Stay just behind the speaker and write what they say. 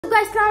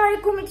guys,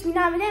 Assalamualaikum, it's me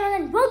Naawed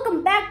and welcome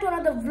back to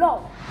another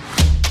vlog.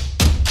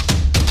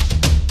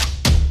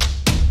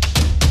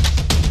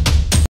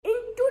 In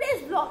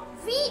today's vlog,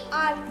 we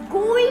are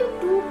going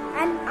to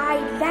an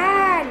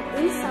island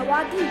in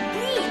Sawadi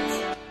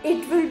Beach.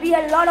 It will be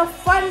a lot of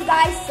fun,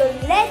 guys, so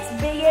let's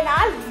begin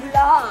our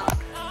vlog.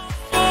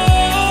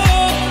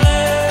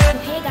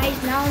 Hey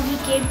guys, now we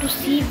came to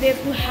see where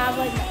to have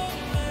a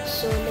lunch.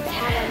 So let's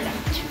have a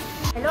lunch.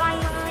 Hello,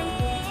 Ayman.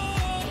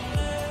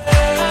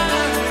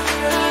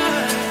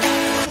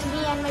 Me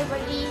and my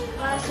buddy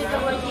wanna sit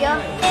over here.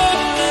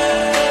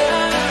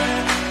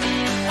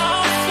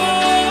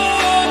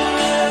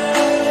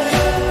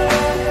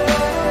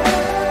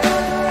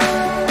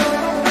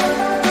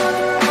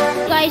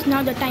 Guys,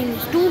 now the time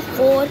is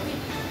 2:04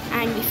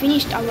 and we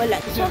finished our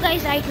lunch. So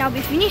guys, right now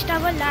we finished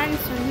our lunch.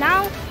 So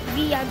now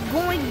we are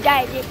going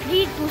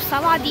directly to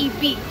Sawadi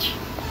Beach.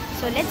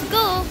 So let's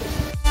go.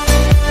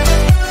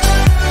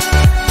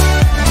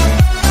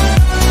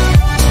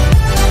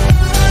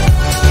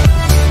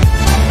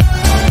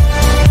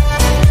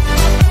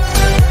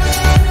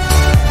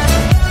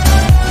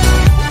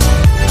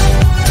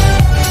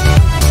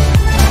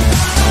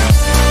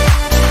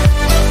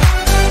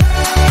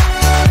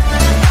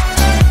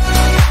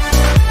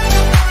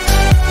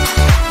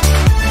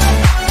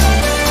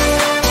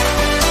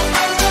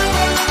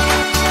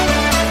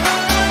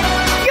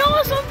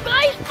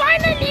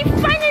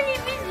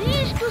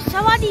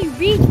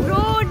 Beach,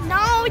 bro.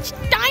 Now it's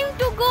time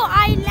to go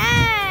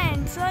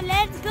island. So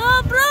let's go,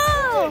 bro.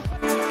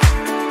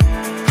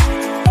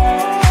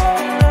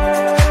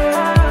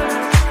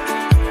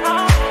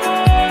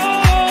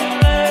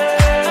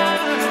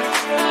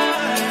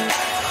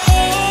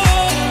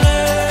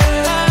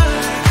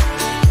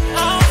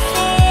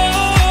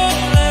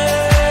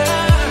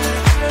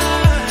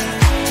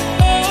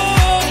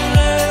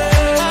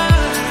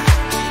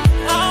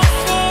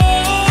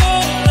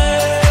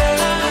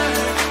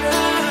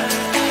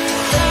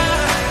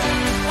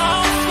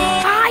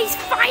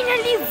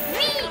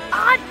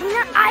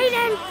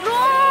 Island,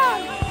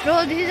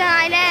 bro, this is an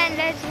island.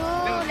 Let's go.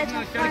 Let's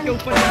have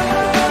fun.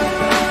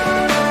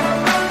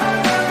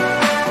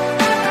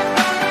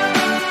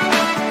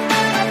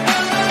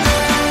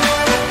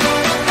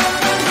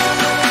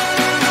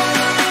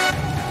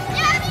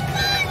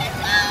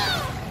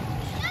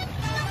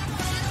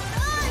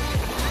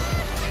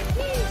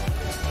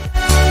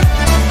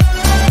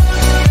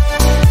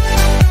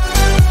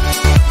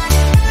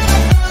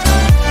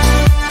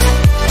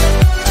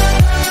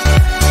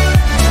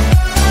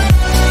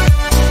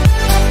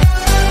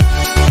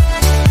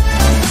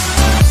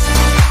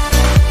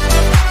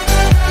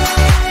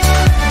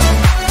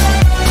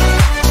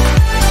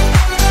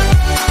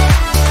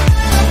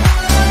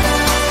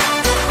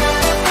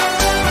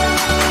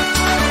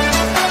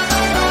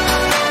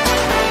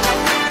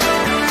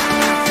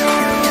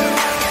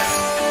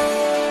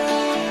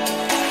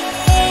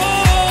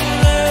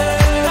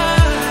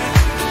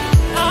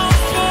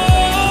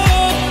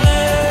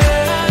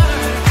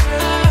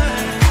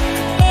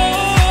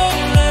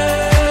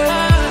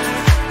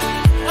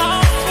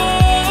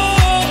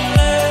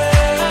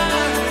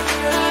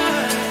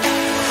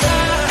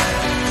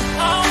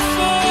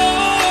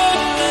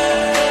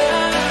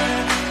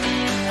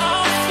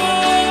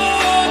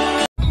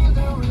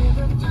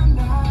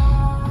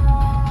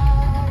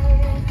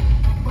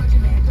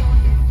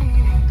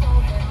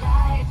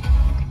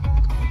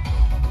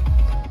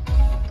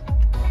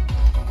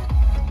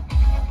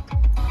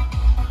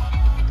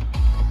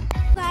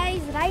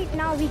 Right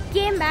now we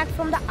came back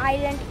from the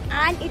island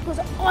and it was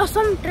an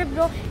awesome trip,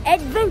 bro.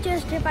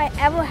 Adventurous trip I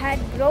ever had,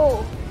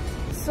 bro.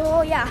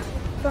 So yeah,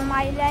 from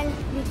island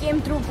we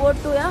came through boat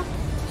to here.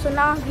 So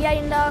now we are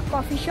in the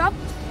coffee shop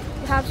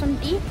to have some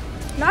tea.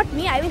 Not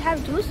me, I will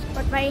have juice,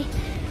 but my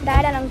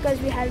dad and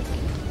uncles will have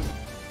tea.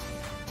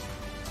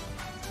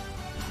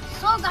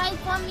 So guys,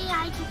 for me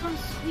I took some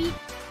sweet.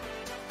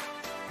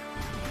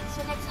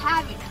 So let's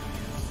have it.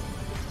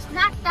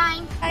 Snack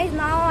time. Guys,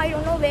 now I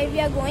don't know where we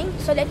are going.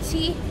 So let's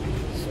see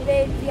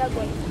where we are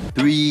going.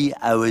 3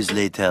 hours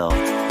later. We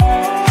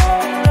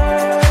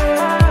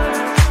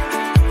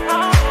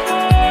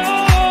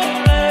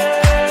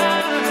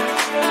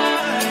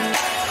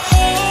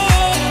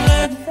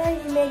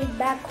made it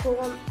back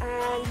home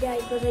and yeah,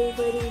 it was a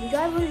very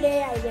enjoyable day.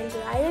 I went to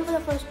the island for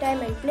the first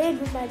time and played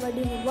with my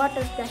buddies in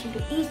water, splashing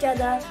to each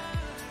other.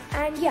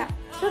 And yeah,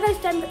 so guys,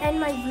 time to end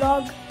my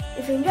vlog.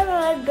 If you enjoyed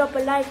my vlog, drop a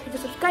like, hit the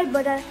subscribe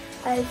button.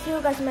 I'll see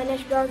you guys in my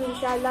next vlog,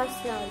 inshallah.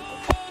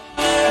 Assalamualaikum.